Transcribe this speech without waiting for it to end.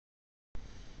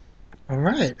All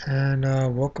right, and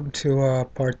welcome to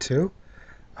part two.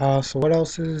 So what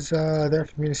else is there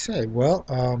for me to say? Well,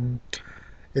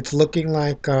 it's looking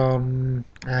like, and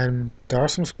there are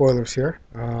some spoilers here.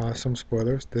 Some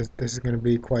spoilers. This is going to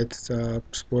be quite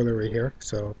spoilery here,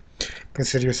 so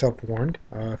consider yourself warned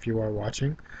if you are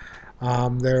watching.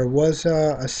 There was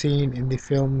a scene in the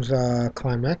film's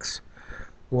climax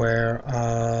where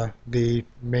the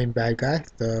main bad guy,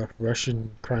 the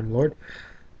Russian crime lord,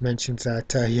 mentions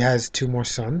that he has two more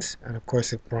sons, and of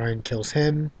course, if Brian kills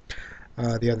him,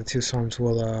 the other two sons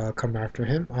will come after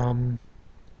him.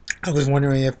 I was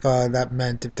wondering if that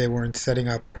meant if they weren't setting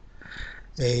up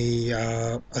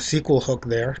a sequel hook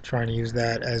there, trying to use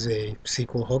that as a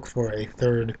sequel hook for a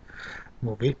third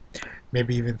movie,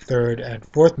 maybe even third and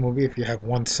fourth movie if you have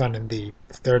one son in the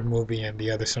third movie and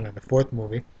the other son in the fourth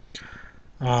movie.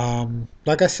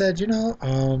 Like I said,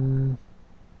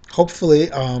 hopefully,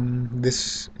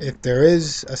 this if there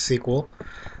is a sequel,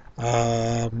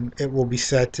 it will be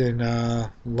set in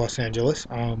Los Angeles.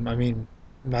 I mean,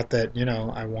 not that,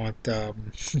 I want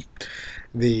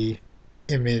the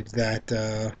image that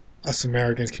us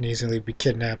Americans can easily be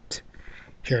kidnapped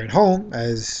here at home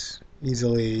as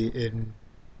easily in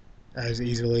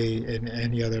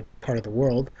any other part of the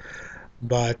world.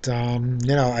 But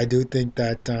I do think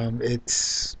that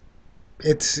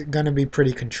it's gonna be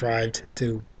pretty contrived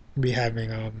to be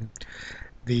having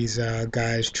these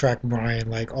guys track Brian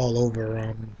like all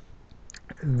over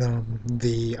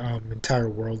the entire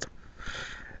world.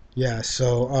 Yeah,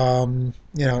 so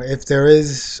if there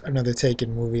is another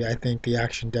Taken movie, I think the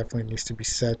action definitely needs to be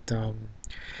set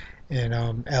in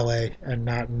LA and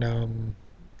not in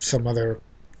some other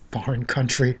foreign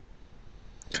country.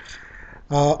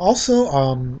 Also,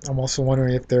 I'm also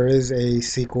wondering if there is a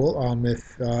sequel,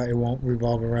 if it won't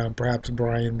revolve around perhaps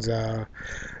Brian's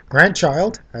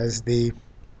grandchild, as the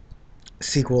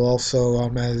sequel also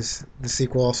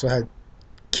had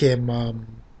Kim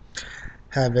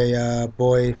have a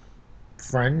boy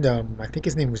friend. I think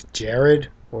his name was Jared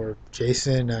or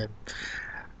Jason.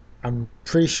 I'm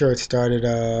pretty sure it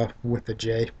started with a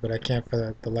J, but I can't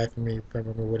for the life of me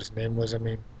remember what his name was. I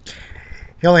mean,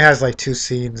 he only has like two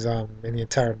scenes in the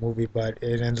entire movie, but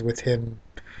it ends with him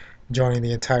joining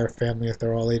the entire family as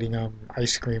they're all eating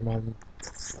ice cream on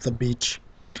the beach.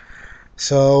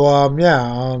 So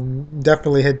yeah,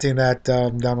 definitely hinting that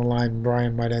down the line,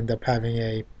 Brian might end up having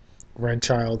a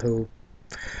grandchild who,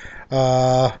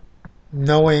 uh,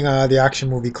 knowing the action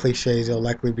movie cliches, it'll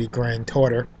likely be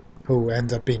granddaughter who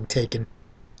ends up being taken.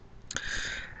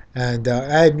 And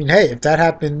I mean, hey, if that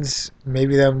happens,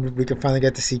 maybe then we can finally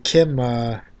get to see Kim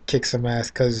kick some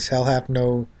ass because he'll have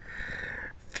no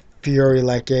fury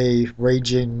like a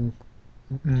raging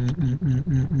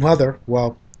mother.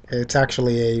 Well, it's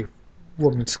actually a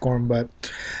woman scorn, but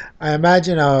I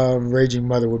imagine a raging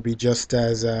mother would be just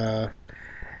as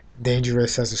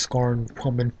dangerous as a scorned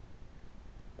woman.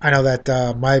 I know that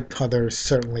my mother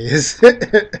certainly is.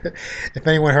 If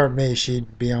anyone hurt me,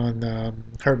 she'd be on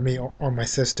hurt me or my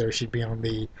sister, she'd be on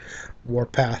the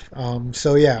warpath.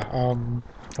 So yeah,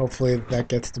 hopefully that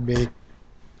gets to be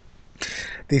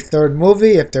the third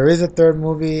movie. If there is a third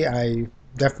movie, I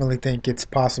definitely think it's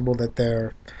possible that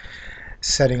they're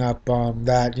setting up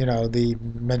that the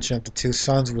mention of the two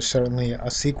sons was certainly a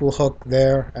sequel hook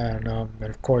there, and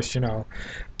of course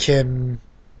Kim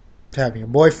having a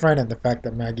boyfriend and the fact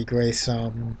that Maggie Grace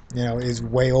is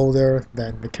way older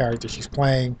than the character she's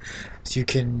playing, so you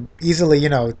can easily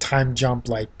time jump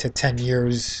like to 10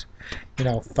 years,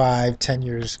 5, 10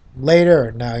 years later,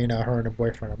 and now her and her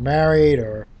boyfriend are married,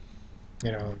 or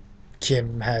you know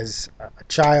Kim has a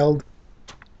child.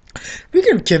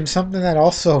 Speaking of Kim, something that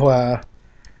also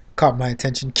caught my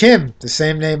attention. Kim, the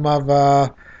same name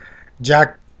of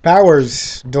Jack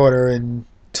Bauer's daughter in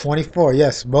 24.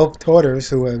 Yes, both daughters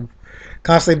who have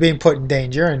constantly being put in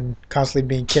danger and constantly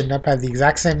being kidnapped have the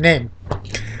exact same name.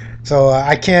 So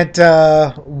I can't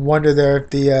wonder there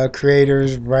if the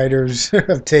creators, writers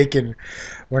have Taken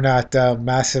were not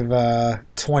massive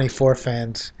 24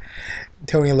 fans.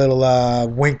 Doing a little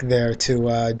wink there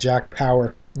to Jack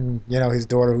Power, his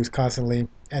daughter who's constantly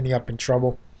ending up in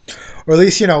trouble, or at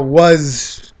least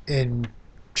was in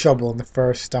trouble in the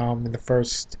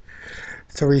first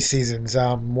three seasons.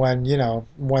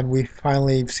 When we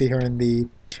finally see her in the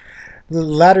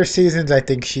latter seasons, I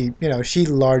think she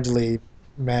largely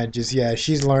manages. Yeah,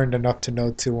 she's learned enough to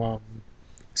know to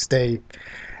stay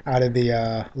out of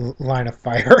the line of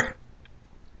fire.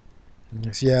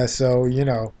 Yeah, so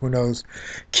who knows?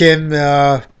 Kim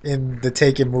in the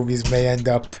Taken movies may end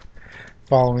up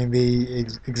following the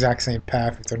exact same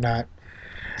path if they're not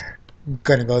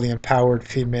gonna go the empowered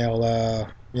female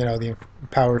the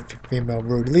empowered female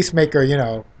rude. At least make her,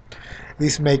 at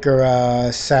least make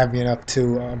her savvy enough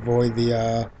to avoid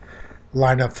the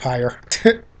line of fire.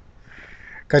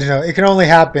 Because it can only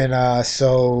happen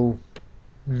so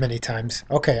many times.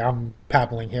 Okay, I'm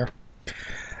babbling here.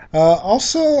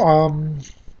 Also,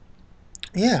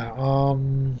 yeah,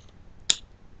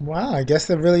 wow, I guess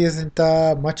there really isn't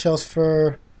much else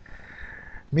for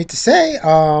me to say.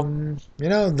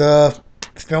 The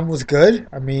film was good.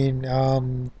 I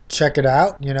mean, check it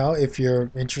out, if you're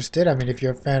interested. I mean, if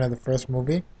you're a fan of the first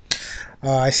movie,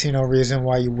 I see no reason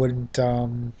why you wouldn't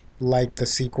like the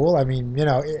sequel. I mean,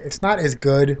 it's not as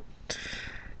good,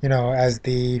 as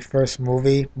the first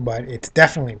movie, but it's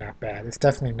definitely not bad. It's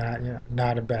definitely not,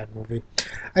 not a bad movie.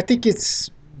 I think it's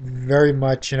very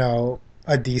much, a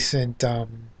decent,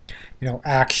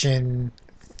 action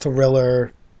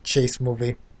thriller chase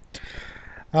movie.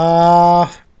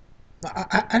 Uh,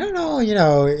 I don't know,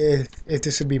 if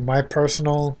this would be my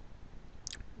personal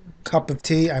cup of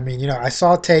tea. I mean, I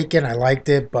saw Taken, I liked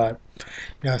it, but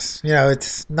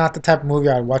it's not the type of movie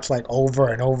I'd watch like over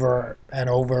and over and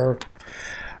over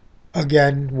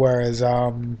again. Whereas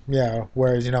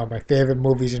my favorite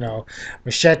movies,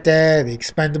 Machete, The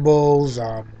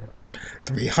Expendables,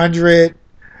 300,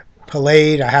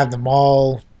 Parade. I have them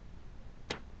all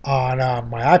on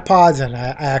my iPods, and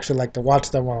I actually like to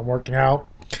watch them while I'm working out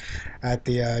at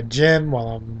the gym, while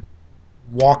I'm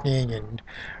walking and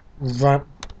run,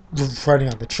 running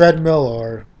on the treadmill,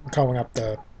 or going up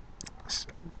the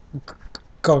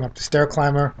going up the stair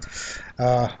climber.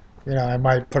 Uh, I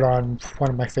might put on one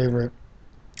of my favorite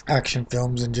action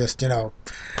films and just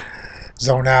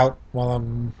zone out while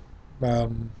I'm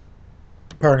um,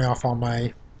 burning off all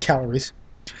my calories.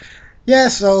 Yeah,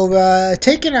 so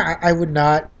Taken, I would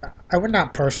not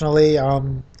personally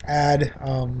add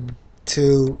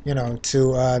to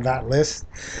that list,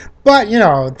 but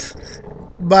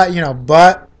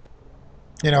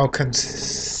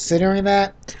considering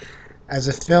that as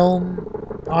a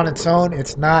film on its own,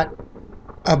 it's not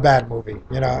a bad movie.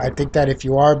 I think that if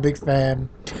you are a big fan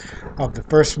of the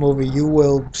first movie, you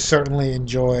will certainly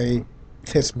enjoy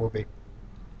this movie.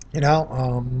 You know,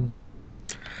 um,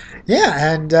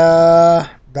 yeah, and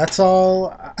that's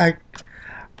all I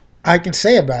can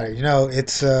say about it.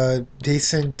 It's a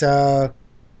decent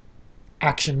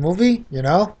action movie.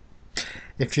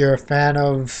 If you're a fan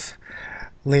of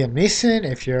Liam Neeson,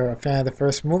 if you're a fan of the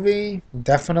first movie,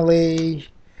 definitely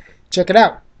check it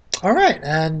out. All right,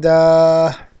 and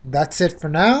that's it for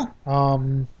now.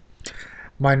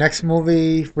 My next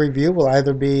movie review will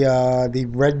either be the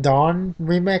Red Dawn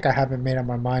remake. I haven't made up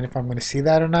my mind if I'm going to see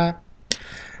that or not.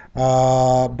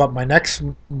 But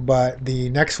the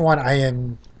next one I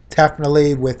am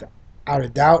definitely, without a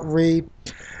doubt, reviewing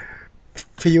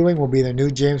will be the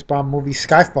new James Bond movie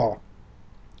Skyfall.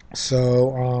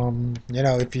 So,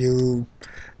 if you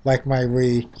like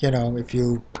if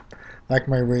you like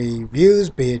my reviews,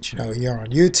 be it here on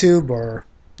YouTube, or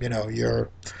you're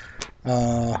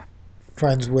uh,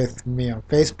 friends with me on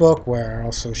Facebook, where I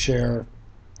also share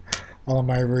all of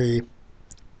my re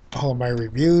all of my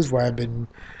reviews, where I've been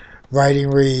writing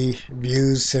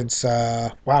reviews since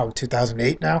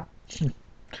 2008 now.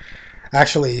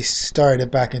 Actually started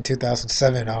it back in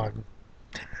 2007 on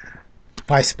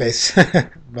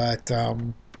MySpace. But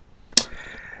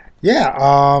yeah,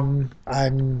 I'm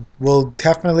will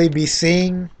definitely be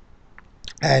seeing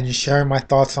and sharing my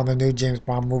thoughts on the new James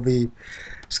Bond movie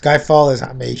Skyfall. Is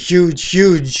I'm a huge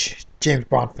James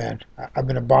Bond fan. I've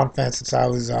been a Bond fan since I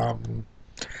was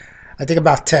I think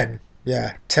about 10.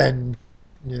 Yeah, 10,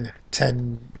 yeah,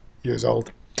 10 years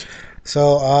old.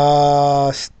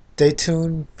 So stay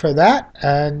tuned for that,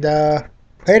 and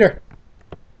later.